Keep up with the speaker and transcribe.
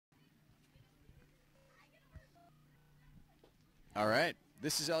All right.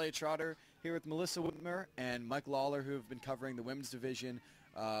 This is Elliot Trotter here with Melissa Whitmer and Mike Lawler, who have been covering the women's division.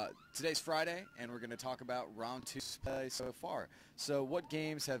 Today's Friday, and we're going to talk about round 2 play so far. So what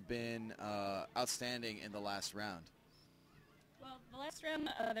games have been outstanding in the last round? Well, the last round,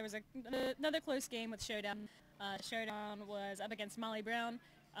 there was another close game with Showdown. Showdown was up against Molly Brown,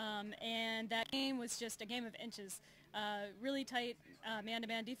 and that game was just a game of inches. Really tight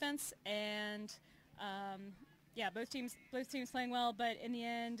man-to-man defense, and yeah, both teams playing well, but in the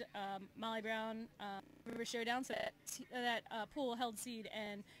end, Molly Brown over Showdown, so that pool held seed,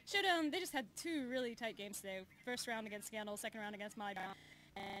 and Showdown, they just had two really tight games today. First round against Scandal, second round against Molly Brown,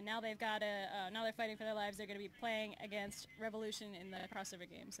 and now they've got now they're fighting for their lives. They're going to be playing against Revolution in the crossover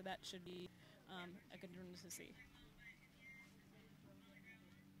game, so that should be a good one to see.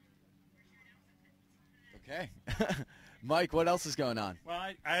 Okay. Mike, what else is going on? Well,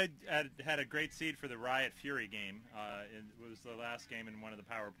 I had a great seed for the Riot Fury game. It was the last game in one of the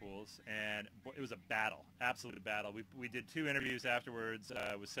power pools, and it was a battle, absolute battle. We did two interviews afterwards.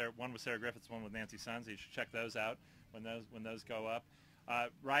 One with Sarah Griffiths, one with Nancy Sons. You should check those out when those go up.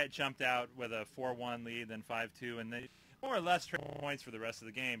 Riot jumped out with a 4-1 lead, then 5-2, and they more or less traded points for the rest of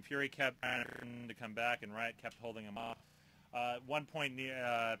the game. Fury kept trying to come back, and Riot kept holding them off. One point,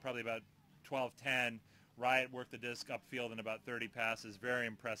 probably about 12-10. Riot worked the disc upfield in about 30 passes. Very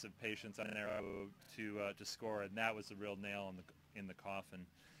impressive patience on their to score, and that was the real nail in the coffin.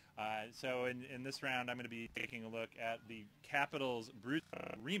 So in this round, I'm going to be taking a look at the Capitals Bruce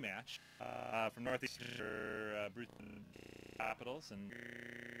rematch from Northeastern Bruce Capitals. And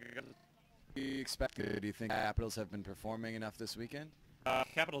Do you think Capitals have been performing enough this weekend?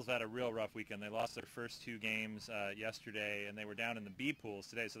 Capitals had a real rough weekend. They lost their first two games yesterday, and they were down in the B pools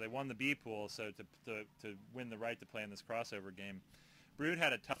today. So they won the B pool, so to win the right to play in this crossover game. Brood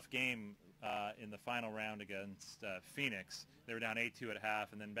had a tough game in the final round against Phoenix. They were down 8-2 at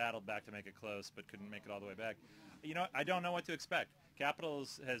half, and then battled back to make it close, but couldn't make it all the way back. You know, I don't know what to expect.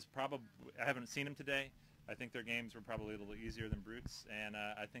 Capitals has probably, I haven't seen them today. I think their games were probably a little easier than Brutes, and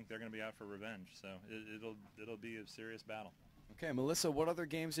I think they're going to be out for revenge. So it'll be a serious battle. Okay, Melissa, what other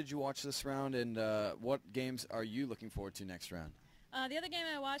games did you watch this round, and what games are you looking forward to next round? The other game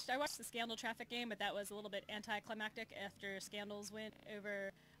I watched the Scandal Traffic game, but that was a little bit anticlimactic after Scandal's win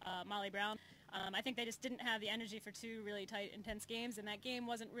over Molly Brown. I think they just didn't have the energy for two really tight, intense games, and that game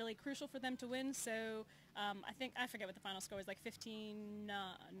wasn't really crucial for them to win. So I forget what the final score was, like 15, 9,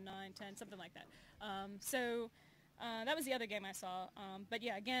 10, something like that. That was the other game I saw. But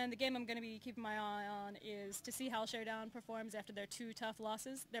yeah, again, the game I'm going to be keeping my eye on is to see how Showdown performs after their two tough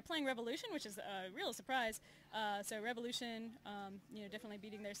losses. They're playing Revolution, which is a real surprise. So Revolution, definitely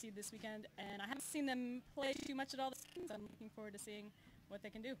beating their seed this weekend. And I haven't seen them play too much at all this season, so I'm looking forward to seeing what they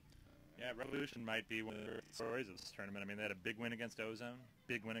can do. Yeah, Revolution might be one of the stories of this tournament. I mean, they had a big win against Ozone,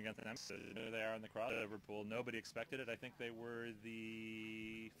 big win against them. So there they are in the crossover pool. Nobody expected it. I think they were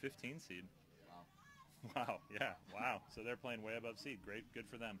the 15 seed. Wow, yeah, wow. So they're playing way above seed. Great, good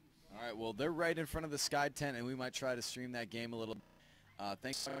for them. All right, well, they're right in front of the Sky Tent, and we might try to stream that game a little.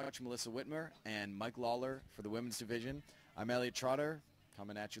 Thanks so much, Melissa Whitmer and Mike Lawler for the women's division. I'm Elliot Trotter,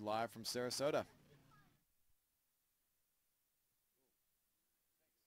 coming at you live from Sarasota.